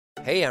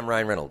Hey, I'm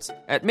Ryan Reynolds.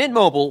 At Mint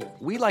Mobile,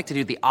 we like to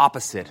do the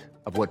opposite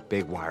of what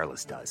Big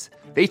Wireless does.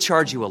 They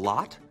charge you a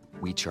lot,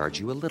 we charge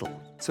you a little.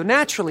 So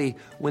naturally,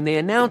 when they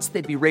announced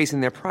they'd be raising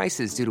their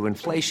prices due to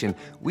inflation,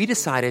 we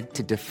decided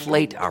to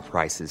deflate our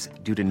prices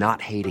due to not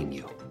hating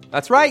you.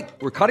 That's right.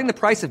 We're cutting the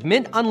price of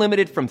Mint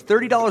Unlimited from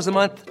 $30 a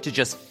month to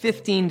just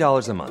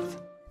 $15 a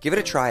month. Give it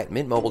a try at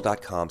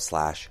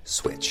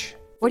mintmobile.com/switch.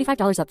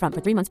 $45 up front for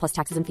 3 months plus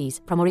taxes and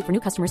fees. Promo rate for new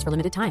customers for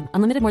limited time.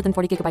 Unlimited more than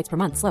 40 gigabytes per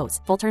month. Slows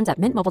full terms at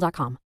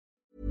mintmobile.com.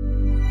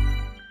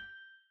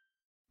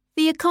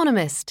 The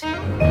Economist.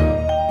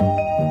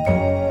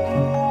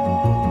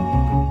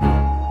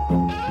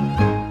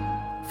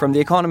 From The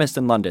Economist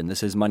in London,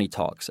 this is Money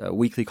Talks, a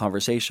weekly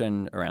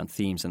conversation around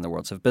themes in the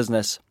worlds of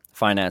business,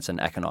 finance, and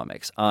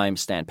economics. I'm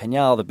Stan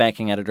Pignal, the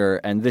banking editor,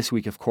 and this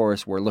week, of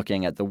course, we're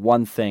looking at the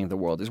one thing the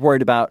world is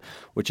worried about,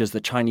 which is the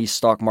Chinese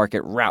stock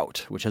market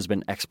rout, which has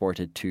been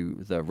exported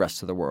to the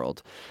rest of the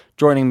world.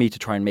 Joining me to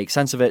try and make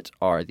sense of it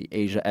are the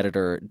Asia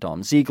editor,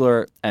 Dom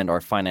Ziegler, and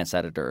our finance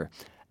editor,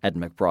 Ed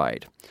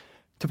McBride.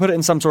 To put it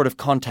in some sort of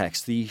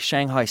context, the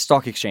Shanghai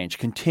Stock Exchange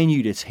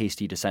continued its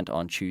hasty descent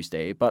on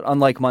Tuesday, but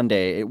unlike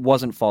Monday, it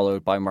wasn't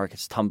followed by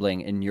markets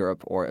tumbling in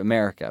Europe or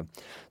America.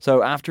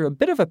 So after a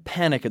bit of a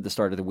panic at the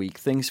start of the week,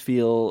 things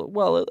feel,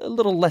 well, a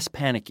little less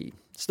panicky.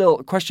 Still,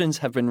 questions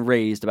have been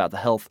raised about the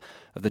health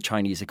of the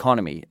Chinese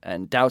economy,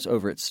 and doubts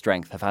over its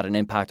strength have had an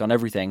impact on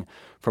everything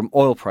from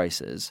oil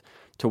prices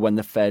to when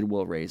the Fed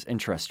will raise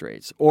interest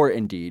rates, or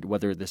indeed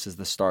whether this is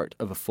the start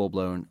of a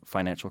full-blown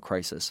financial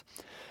crisis.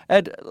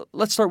 Ed,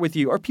 let's start with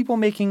you. Are people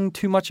making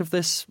too much of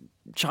this?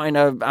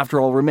 China, after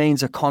all,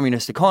 remains a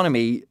communist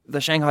economy. The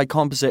Shanghai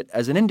Composite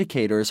as an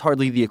indicator is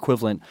hardly the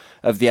equivalent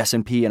of the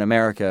S&P in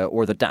America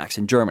or the DAX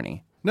in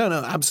Germany. No,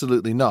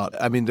 absolutely not.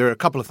 I mean, there are a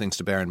couple of things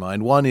to bear in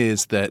mind. One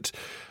is that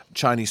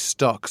Chinese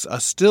stocks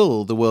are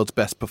still the world's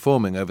best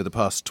performing over the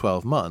past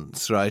 12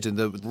 months, right? And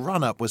the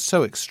run-up was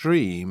so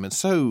extreme and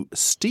so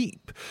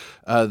steep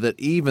that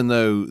even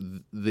though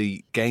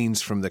the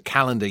gains from the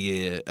calendar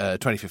year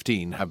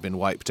 2015 have been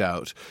wiped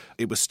out,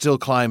 it was still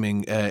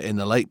climbing in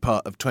the late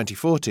part of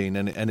 2014,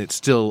 and it's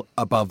still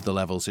above the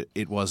levels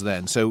it was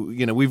then. So,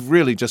 you know, we've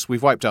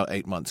wiped out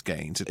 8 months'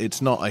 gains.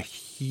 It's not a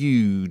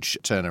huge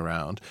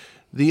turnaround.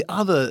 The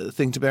other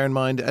thing to bear in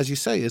mind, as you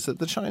say, is that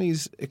the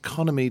Chinese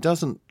economy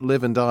doesn't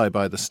live and die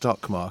by the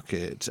stock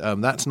market.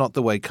 That's not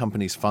the way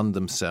companies fund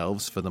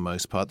themselves for the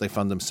most part. They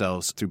fund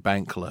themselves through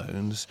bank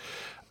loans.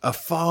 A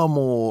far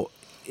more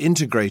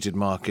integrated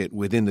market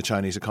within the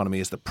Chinese economy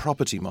is the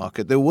property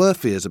market. There were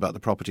fears about the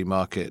property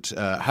market,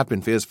 have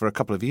been fears for a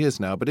couple of years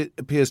now, but it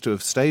appears to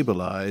have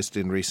stabilized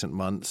in recent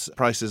months.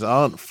 Prices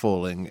aren't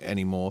falling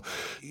anymore.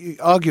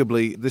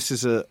 Arguably, this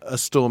is a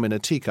storm in a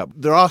teacup.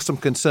 There are some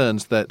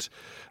concerns that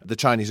the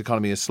Chinese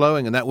economy is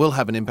slowing, and that will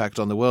have an impact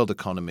on the world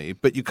economy.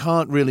 But you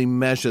can't really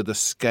measure the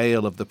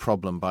scale of the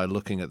problem by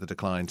looking at the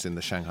declines in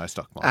the Shanghai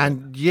stock market.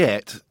 And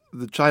yet,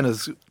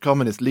 China's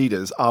communist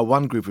leaders are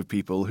one group of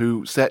people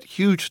who set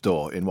huge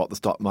store in what the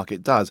stock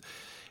market does.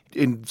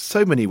 In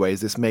so many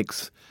ways, this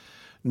makes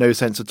no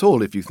sense at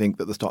all if you think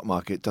that the stock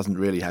market doesn't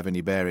really have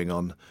any bearing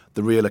on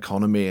the real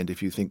economy, and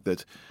if you think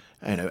that,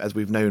 you know, as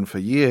we've known for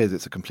years,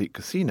 it's a complete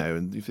casino.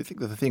 And if you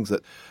think of the things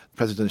that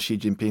President Xi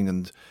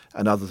Jinping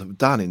and others have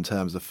done in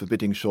terms of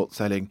forbidding short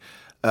selling,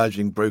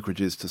 urging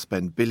brokerages to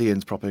spend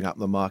billions propping up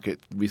the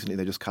market. Recently,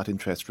 they just cut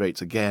interest rates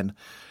again.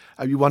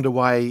 You wonder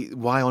why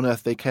on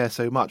earth they care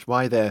so much,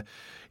 why they're,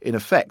 in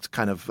effect,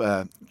 kind of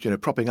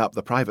propping up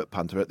the private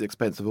punter at the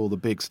expense of all the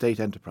big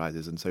state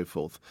enterprises and so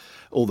forth,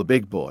 all the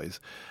big boys.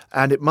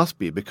 And it must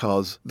be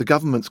because the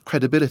government's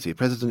credibility,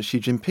 President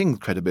Xi Jinping's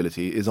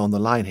credibility, is on the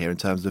line here in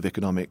terms of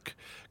economic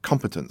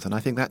competence. And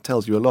I think that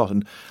tells you a lot.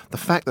 And the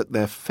fact that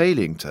they're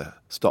failing to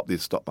stop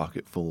these stock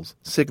market falls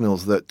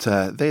signals that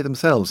they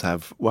themselves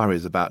have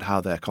worries about how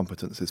their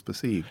competence is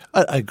perceived.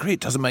 I agree.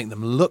 It doesn't make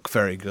them look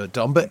very good,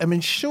 Dom. But, I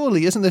mean,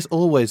 surely isn't this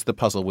always the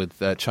puzzle with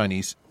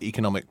Chinese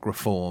economic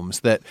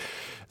reforms, that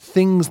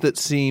things that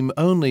seem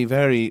only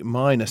very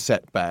minor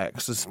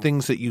setbacks, as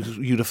things that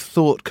you'd have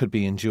thought could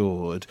be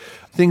endured,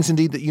 things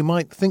indeed that you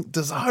might think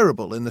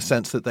desirable in the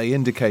sense that they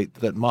indicate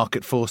that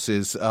market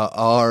forces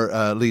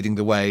are leading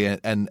the way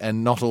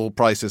and not all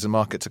prices and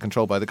markets are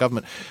controlled by the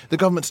government. The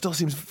government still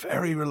seems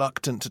very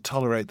reluctant to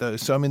tolerate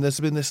those. So, I mean,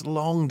 there's been this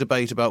long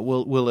debate about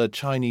will a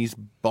Chinese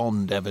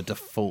bond ever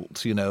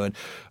default, you know, and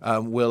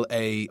will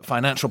a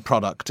financial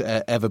product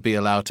ever be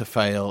allowed to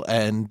fail?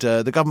 And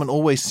the government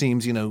always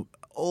seems, you know,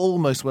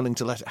 almost willing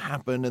to let it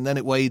happen, and then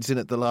it wades in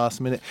at the last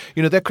minute.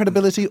 You know, their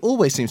credibility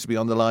always seems to be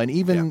on the line,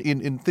 even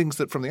in things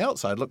that from the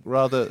outside look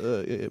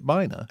rather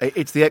minor.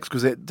 It's the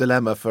exquisite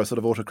dilemma for sort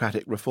of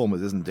autocratic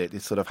reformers, isn't it?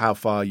 It's sort of how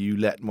far you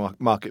let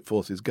market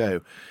forces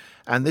go.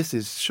 And this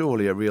is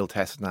surely a real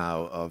test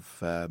now of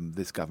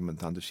this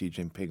government under Xi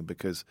Jinping,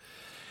 because,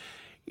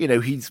 you know,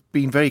 he's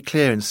been very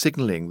clear in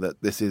signalling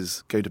that this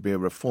is going to be a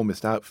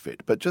reformist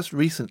outfit. But just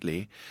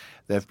recently,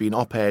 there have been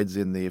op-eds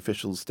in the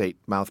official state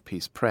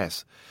mouthpiece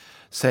press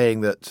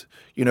saying that,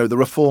 you know, the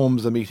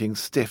reforms are meeting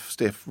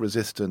stiff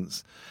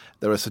resistance.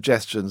 There are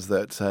suggestions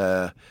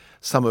that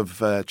some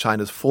of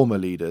China's former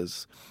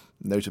leaders,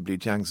 notably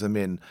Jiang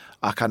Zemin,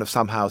 are kind of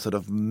somehow sort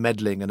of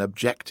meddling and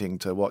objecting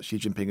to what Xi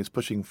Jinping is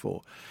pushing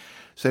for.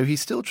 So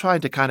he's still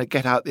trying to kind of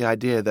get out the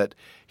idea that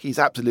he's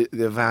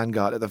absolutely at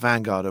the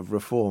vanguard of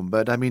reform.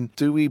 But, I mean,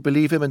 do we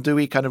believe him, and do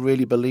we kind of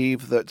really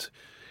believe that,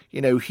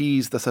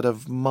 he's the sort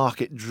of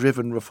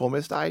market-driven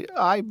reformist?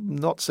 I'm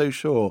not so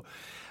sure.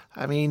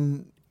 I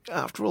mean,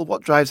 after all,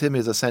 what drives him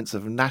is a sense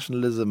of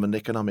nationalism and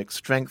economic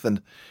strength,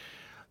 and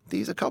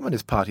these are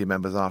Communist Party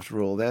members,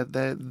 after all. They're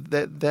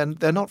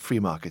not free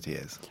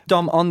marketeers.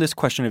 Dom, on this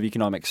question of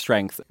economic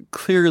strength,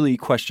 clearly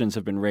questions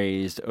have been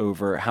raised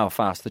over how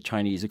fast the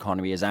Chinese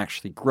economy is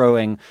actually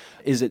growing.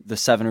 Is it the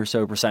 7 or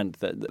so percent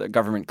that the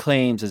government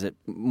claims? Is it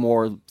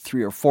more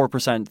 3 or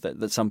 4%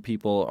 that some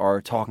people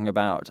are talking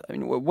about? I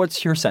mean,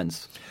 what's your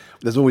sense?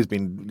 There's always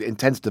been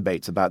intense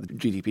debates about the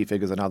GDP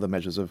figures and other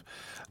measures of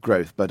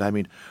growth. But, I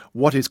mean,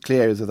 what is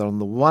clear is that on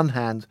the one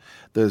hand,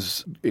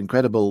 there's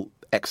incredible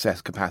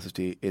excess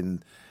capacity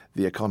in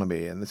the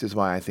economy. And this is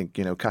why I think,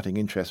 cutting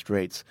interest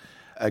rates,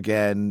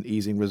 again,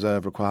 easing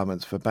reserve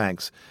requirements for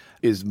banks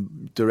is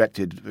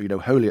directed,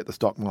 wholly at the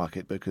stock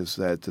market, because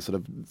to sort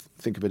of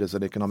think of it as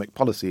an economic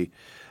policy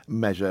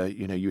measure,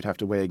 you'd have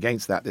to weigh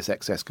against that, this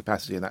excess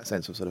capacity in that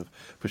sense of sort of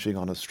pushing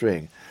on a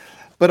string.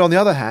 But on the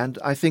other hand,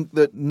 I think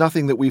that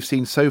nothing that we've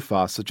seen so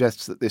far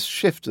suggests that this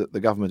shift that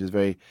the government is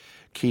very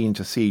keen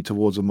to see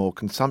towards a more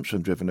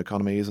consumption-driven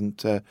economy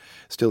isn't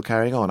still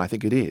carrying on. I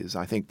think it is.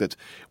 I think that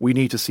we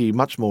need to see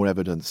much more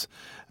evidence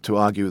to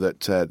argue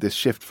that this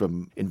shift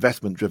from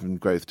investment-driven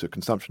growth to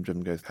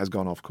consumption-driven growth has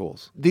gone off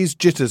course. These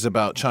jitters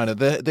about China,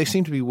 they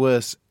seem to be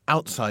worse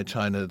outside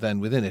China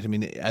than within it. I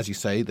mean, as you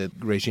say, the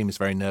regime is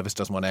very nervous,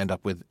 doesn't want to end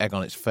up with egg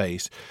on its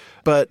face.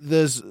 But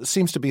there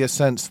seems to be a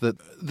sense that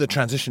the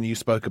transition you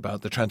spoke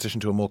about, the transition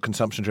to a more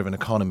consumption-driven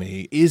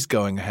economy, is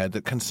going ahead,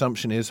 that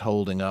consumption is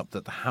holding up,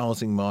 that the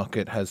housing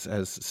market has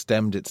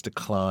stemmed its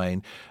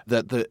decline,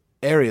 that the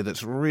area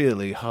that's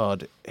really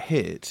hard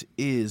hit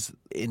is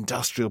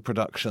industrial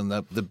production,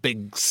 the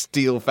big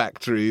steel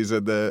factories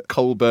and the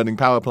coal-burning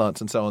power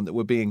plants and so on that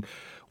were being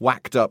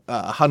whacked up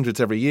hundreds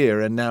every year,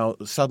 and now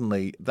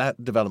suddenly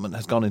that development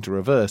has gone into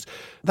reverse.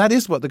 That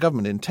is what the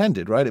government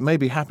intended, right? It may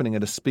be happening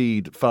at a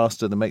speed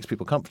faster than makes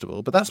people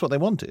comfortable, but that's what they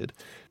wanted.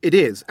 It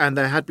is, and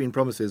there had been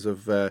promises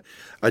of a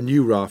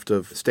new raft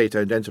of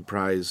state-owned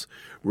enterprise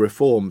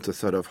reform to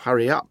sort of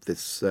hurry up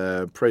this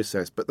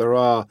process, but there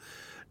are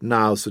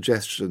now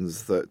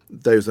suggestions that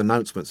those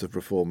announcements of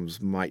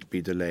reforms might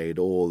be delayed,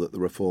 or that the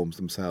reforms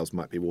themselves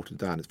might be watered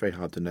down. It's very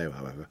hard to know,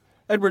 however.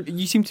 Edward,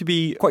 you seem to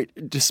be quite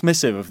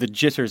dismissive of the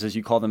jitters, as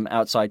you call them,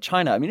 outside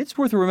China. I mean, it's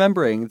worth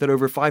remembering that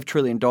over $5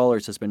 trillion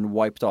has been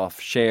wiped off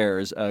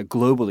shares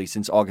globally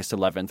since August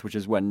 11th, which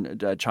is when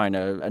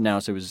China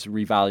announced it was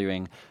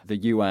revaluing the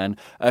yuan.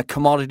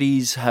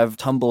 Commodities have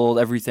tumbled,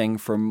 everything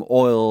from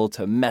oil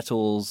to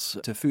metals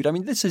to food. I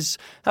mean, this is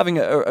having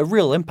a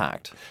real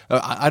impact.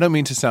 I don't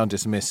mean to sound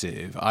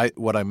dismissive.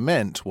 What I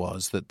meant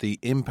was that the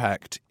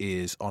impact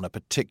is on a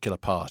particular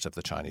part of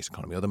the Chinese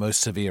economy, or the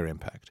most severe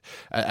impact.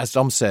 As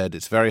Dom said,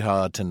 it's very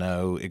hard to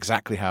know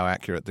exactly how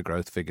accurate the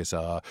growth figures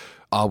are.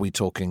 Are we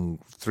talking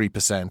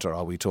 3% or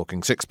are we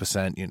talking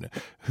 6%?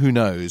 Who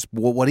knows?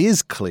 What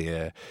is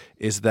clear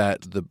is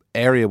that the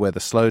area where the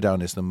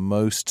slowdown is the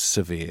most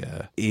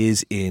severe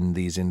is in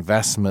these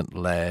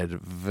investment-led,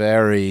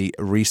 very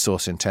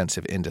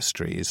resource-intensive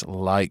industries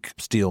like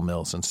steel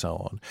mills and so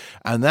on.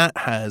 And that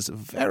has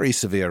very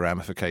severe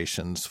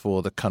ramifications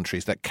for the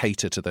countries that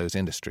cater to those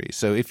industries.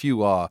 So if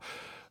you are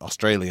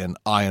Australian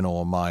iron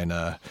ore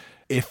miner,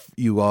 if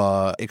you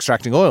are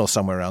extracting oil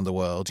somewhere around the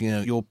world,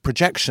 your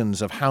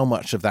projections of how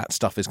much of that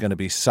stuff is going to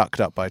be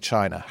sucked up by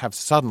China have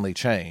suddenly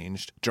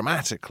changed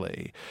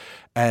dramatically.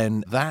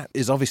 And that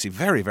is obviously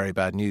very, very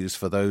bad news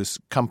for those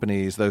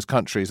companies, those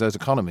countries, those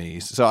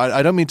economies. So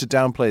I don't mean to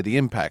downplay the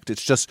impact.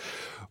 It's just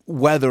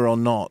whether or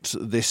not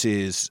this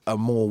is a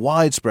more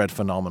widespread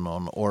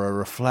phenomenon or a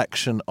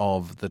reflection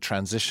of the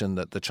transition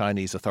that the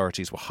Chinese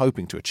authorities were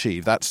hoping to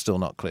achieve, that's still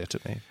not clear to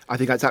me. I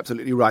think that's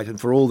absolutely right. And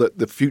for all that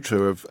the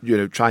future of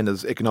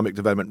China's economic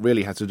development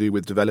really has to do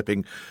with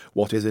developing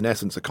what is in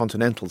essence a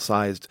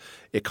continental-sized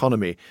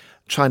economy,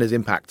 China's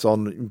impacts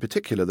on, in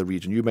particular, the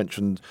region. You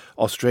mentioned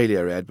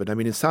Australia, Ed, but I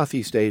mean in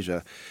Southeast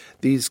Asia,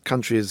 these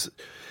countries,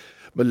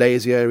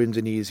 Malaysia,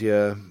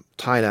 Indonesia,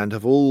 Thailand,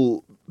 have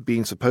all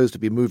been supposed to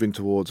be moving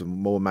towards a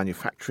more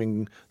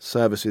manufacturing,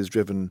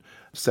 services-driven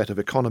set of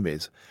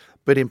economies.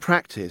 But in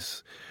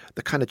practice,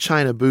 the kind of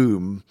China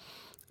boom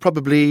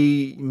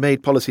probably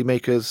made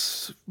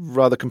policymakers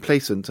rather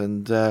complacent,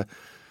 and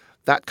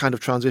that kind of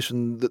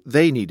transition that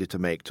they needed to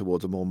make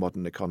towards a more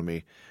modern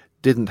economy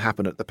didn't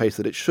happen at the pace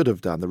that it should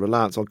have done. The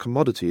reliance on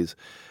commodities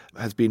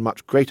has been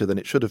much greater than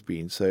it should have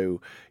been.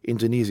 So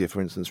Indonesia,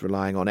 for instance,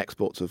 relying on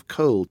exports of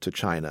coal to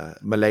China,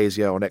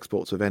 Malaysia on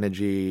exports of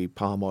energy,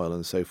 palm oil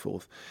and so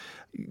forth.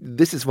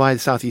 This is why the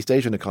Southeast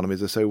Asian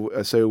economies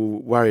are so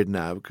worried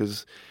now,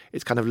 because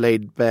it's kind of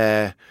laid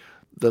bare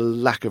the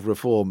lack of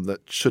reform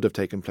that should have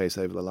taken place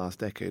over the last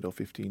decade or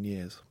 15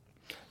 years.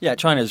 Yeah,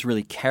 China has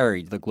really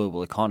carried the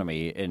global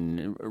economy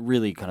in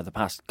really kind of the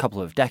past couple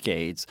of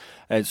decades.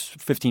 It's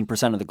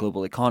 15% of the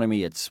global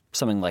economy. It's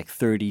something like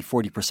 30,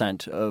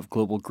 40% of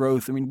global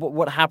growth. I mean,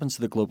 what happens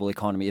to the global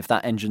economy if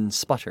that engine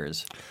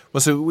sputters? Well,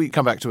 so we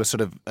come back to a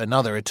sort of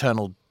another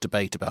eternal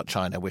debate about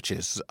China, which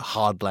is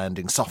hard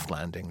landing, soft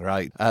landing,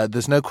 right?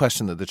 There's no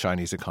question that the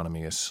Chinese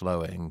economy is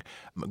slowing.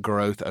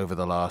 Growth over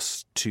the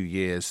last 2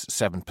 years,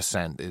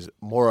 7%, is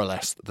more or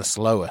less the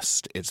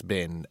slowest it's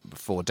been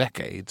for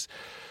decades.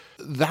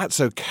 That's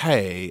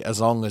okay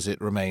as long as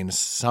it remains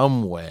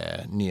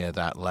somewhere near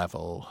that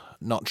level,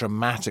 not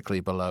dramatically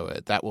below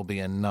it. That will be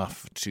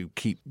enough to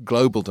keep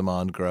global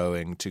demand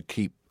growing, to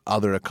keep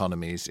other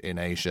economies in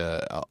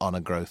Asia on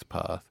a growth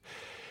path.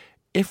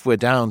 If we're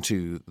down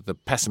to the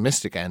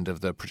pessimistic end of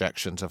the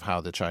projections of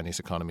how the Chinese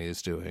economy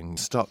is doing,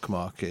 stock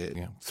market,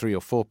 3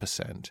 or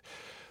 4%,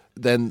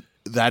 then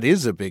that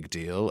is a big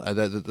deal.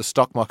 The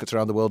stock markets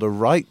around the world are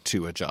right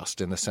to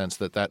adjust in the sense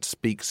that that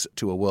speaks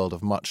to a world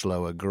of much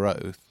lower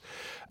growth.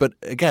 But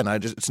again,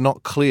 it's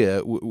not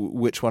clear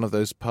which one of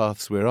those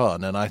paths we're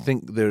on. And I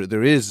think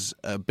there is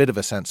a bit of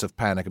a sense of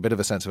panic, a bit of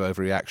a sense of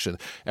overreaction.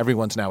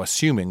 Everyone's now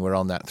assuming we're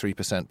on that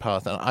 3%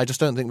 path. And I just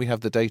don't think we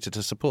have the data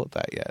to support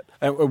that yet.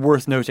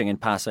 Worth noting in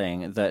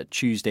passing that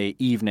Tuesday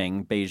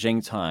evening,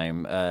 Beijing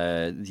time,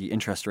 the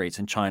interest rates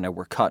in China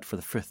were cut for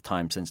the 5th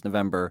time since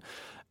November.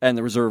 And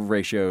the reserve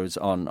ratios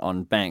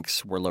on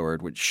banks were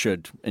lowered, which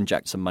should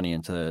inject some money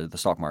into the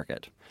stock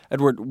market.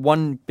 Edward,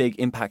 one big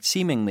impact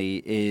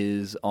seemingly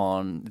is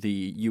on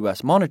the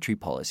U.S. monetary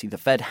policy. The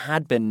Fed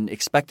had been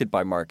expected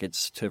by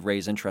markets to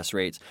raise interest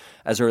rates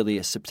as early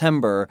as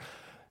September.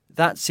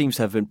 That seems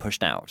to have been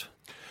pushed out.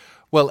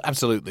 Well,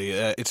 absolutely.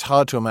 It's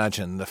hard to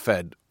imagine the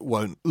Fed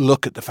won't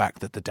look at the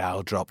fact that the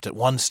Dow dropped at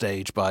one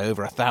stage by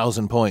over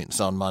 1,000 points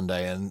on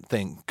Monday and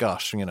think,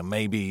 gosh,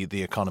 maybe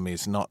the economy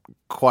is not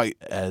quite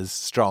as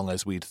strong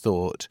as we'd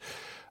thought.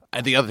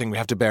 And the other thing we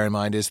have to bear in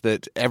mind is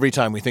that every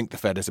time we think the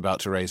Fed is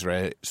about to raise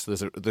rates,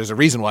 there's a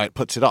reason why it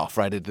puts it off,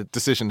 right? The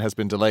decision has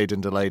been delayed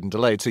and delayed and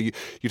delayed. So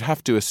you'd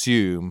have to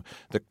assume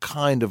the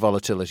kind of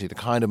volatility, the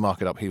kind of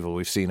market upheaval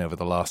we've seen over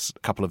the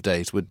last couple of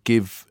days would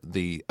give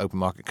the Open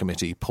Market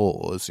Committee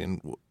pause.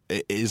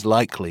 It is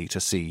likely to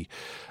see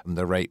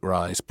the rate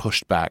rise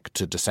pushed back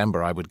to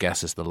December, I would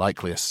guess, is the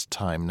likeliest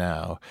time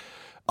now.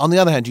 On the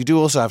other hand, you do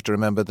also have to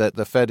remember that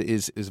the Fed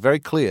is very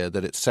clear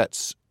that it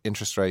sets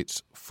interest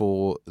rates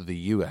for the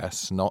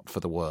US, not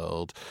for the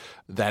world,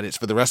 that it's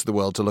for the rest of the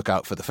world to look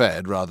out for the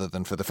Fed rather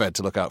than for the Fed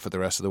to look out for the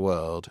rest of the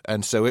world.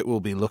 And so it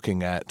will be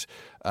looking at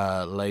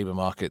labor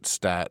market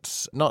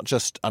stats, not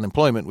just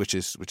unemployment, which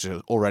is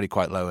already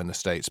quite low in the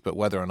States, but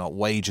whether or not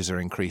wages are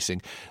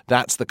increasing.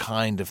 That's the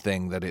kind of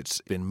thing that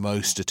it's been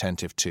most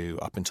attentive to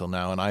up until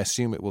now, and I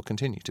assume it will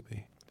continue to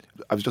be.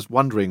 I was just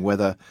wondering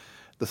whether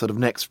the sort of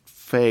next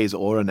phase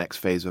or a next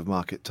phase of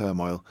market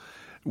turmoil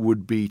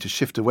would be to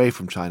shift away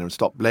from China and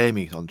stop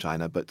blaming it on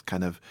China, but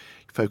kind of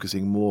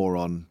focusing more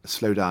on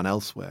slowdown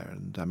elsewhere.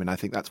 And I mean, I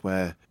think that's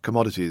where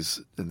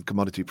commodities and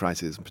commodity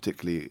prices,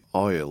 particularly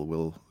oil,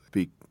 will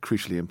be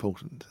crucially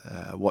important,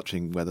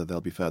 watching whether there'll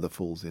be further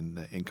falls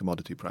in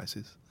commodity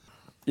prices.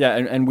 Yeah,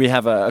 and we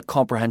have a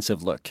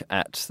comprehensive look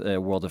at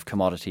the world of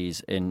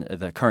commodities in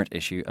the current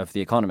issue of The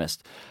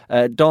Economist.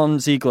 Don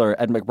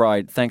Ziegler, Ed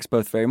McBride, thanks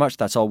both very much.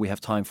 That's all we have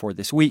time for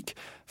this week.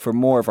 For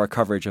more of our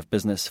coverage of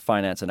business,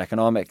 finance and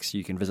economics,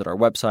 you can visit our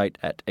website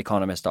at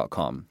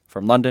economist.com.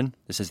 From London,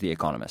 this is The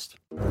Economist.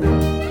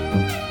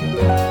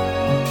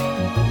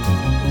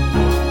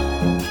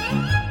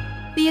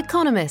 The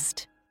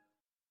Economist.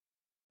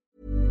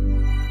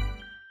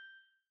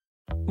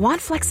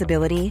 Want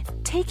flexibility?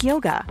 Take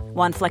yoga.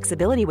 Want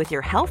flexibility with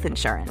your health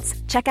insurance?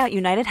 Check out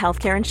United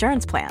Healthcare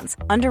Insurance Plans.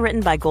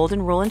 Underwritten by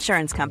Golden Rule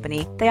Insurance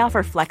Company, they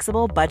offer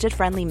flexible,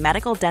 budget-friendly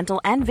medical,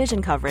 dental, and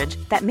vision coverage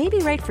that may be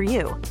right for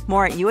you.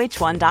 More at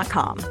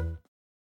UH1.com.